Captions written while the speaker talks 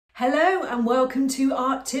Hello and welcome to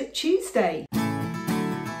Art Tip Tuesday.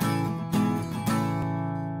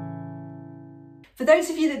 For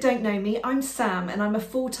those of you that don't know me, I'm Sam and I'm a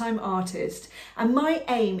full-time artist, and my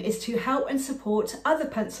aim is to help and support other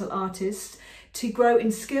pencil artists to grow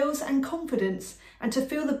in skills and confidence and to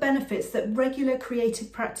feel the benefits that regular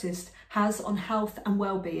creative practice has on health and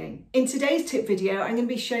well-being. In today's tip video, I'm going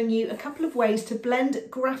to be showing you a couple of ways to blend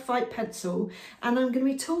graphite pencil, and I'm going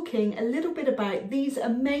to be talking a little bit about these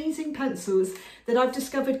amazing pencils that I've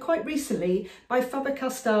discovered quite recently by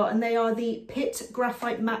Faber-Castell, and they are the Pitt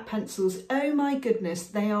Graphite Matte Pencils. Oh my goodness,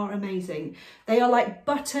 they are amazing. They are like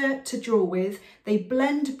butter to draw with, they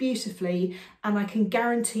blend beautifully, and I can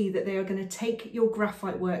guarantee that they are going to take your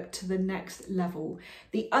graphite work to the next level.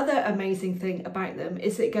 The other amazing thing about them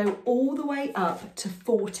is they go all the way up to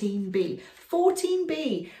 14B.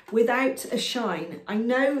 14B without a shine. I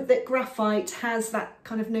know that graphite has that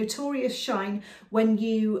kind of notorious shine when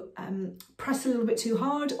you press a little bit too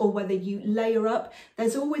hard, or whether you layer up.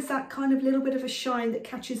 There's always that kind of little bit of a shine that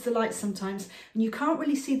catches the light sometimes, and you can't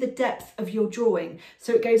really see the depth of your drawing.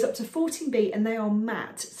 So it goes up to 14B and they are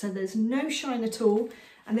matte, so there's no shine at all.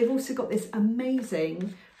 And they've also got this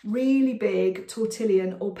amazing, really big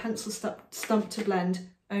tortillon or pencil stump to blend.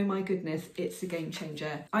 Oh my goodness, it's a game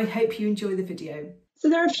changer. I hope you enjoy the video. So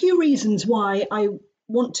there are a few reasons why I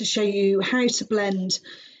want to show you how to blend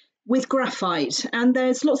with graphite, and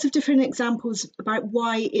there's lots of different examples about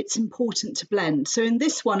why it's important to blend. So in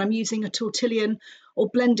this one, I'm using a tortillon or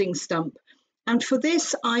blending stump. And for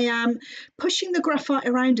this, I am pushing the graphite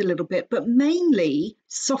around a little bit, but mainly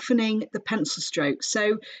softening the pencil stroke.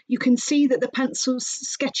 So you can see that the pencil's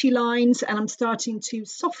sketchy lines, and I'm starting to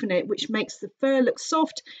soften it, which makes the fur look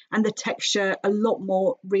soft and the texture a lot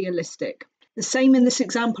more realistic. The same in this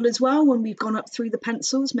example as well, when we've gone up through the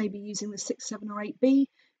pencils, maybe using the 6, 7 or 8B,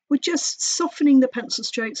 we're just softening the pencil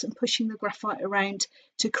strokes and pushing the graphite around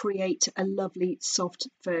to create a lovely soft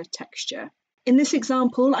fur texture. In this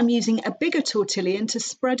example, I'm using a bigger tortillon to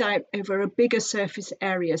spread out over a bigger surface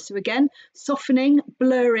area. So again, softening,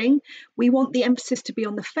 blurring. We want the emphasis to be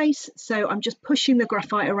on the face, so I'm just pushing the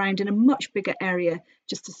graphite around in a much bigger area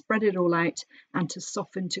just to spread it all out and to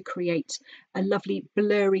soften to create a lovely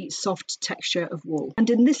blurry soft texture of wool. And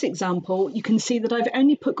in this example, you can see that I've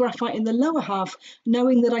only put graphite in the lower half,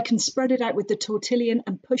 knowing that I can spread it out with the tortillon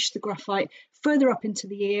and push the graphite further up into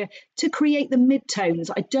the ear to create the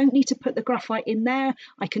mid-tones. I don't need to put the graphite in there.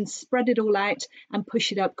 I can spread it all out and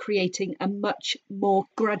push it up, creating a much more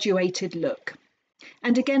graduated look.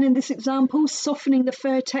 And again, in this example, softening the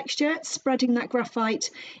fur texture, spreading that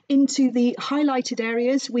graphite into the highlighted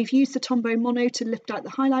areas. We've used the Tombow Mono to lift out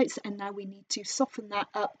the highlights, and now we need to soften that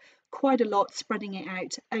up quite a lot, spreading it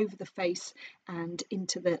out over the face and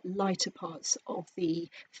into the lighter parts of the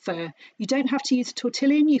fur. You don't have to use a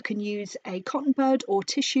tortillon. You can use a cotton bud or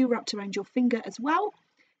tissue wrapped around your finger as well.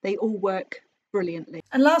 They all work brilliantly.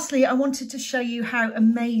 And lastly, I wanted to show you how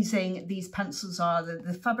amazing these pencils are.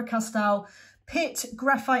 The Faber-Castell Pitt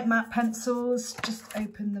Graphite Matte Pencils. Just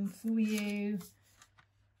open them for you.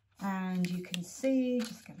 And you can see,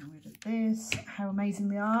 just getting rid of this, how amazing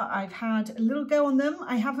they are. I've had a little go on them.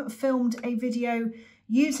 I haven't filmed a video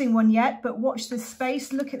using one yet, but watch this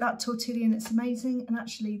space. Look at that tortillon, it's amazing. And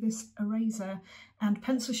actually this eraser and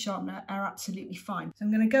pencil sharpener are absolutely fine. So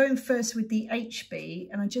I'm going to go in first with the HB,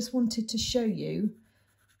 and I just wanted to show you,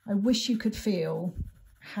 I wish you could feel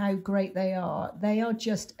how great they are. They are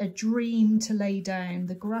just a dream to lay down.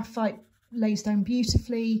 The graphite lays down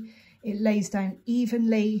beautifully, it lays down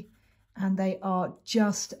evenly, and they are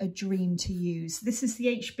just a dream to use. This is the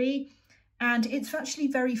HB, and it's actually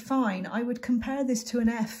very fine. I would compare this to an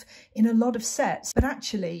F in a lot of sets, but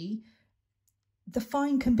actually the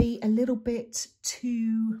fine can be a little bit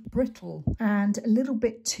too brittle and a little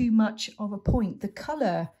bit too much of a point. The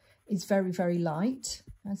colour is very, very light,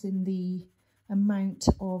 as in the amount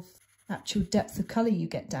of actual depth of colour you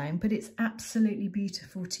get down, but it's absolutely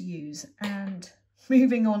beautiful to use. And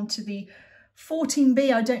moving on to the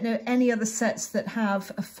 14B, I don't know any other sets that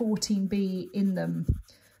have a 14B in them,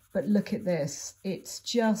 but look at this. It's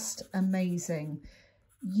just amazing.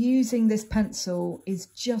 Using this pencil is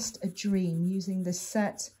just a dream, using this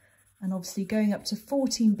set, and obviously going up to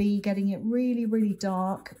 14B, getting it really, really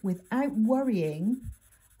dark without worrying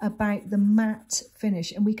about the matte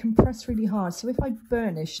finish. And we can press really hard. So if I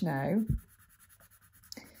burnish now,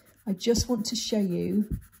 I just want to show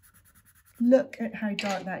you, look at how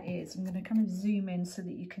dark that is. I'm going to kind of zoom in so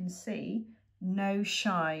that you can see no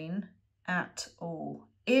shine at all.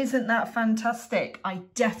 Isn't that fantastic? I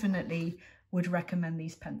definitely would recommend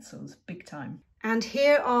these pencils big time. And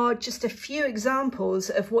here are just a few examples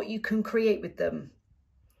of what you can create with them.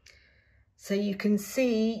 So you can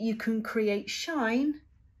see you can create shine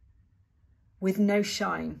with no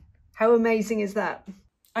shine. How amazing is that?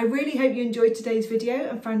 I really hope you enjoyed today's video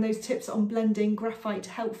and found those tips on blending graphite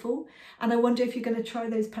helpful. And I wonder if you're going to try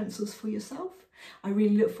those pencils for yourself. I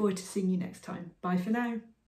really look forward to seeing you next time. Bye for now.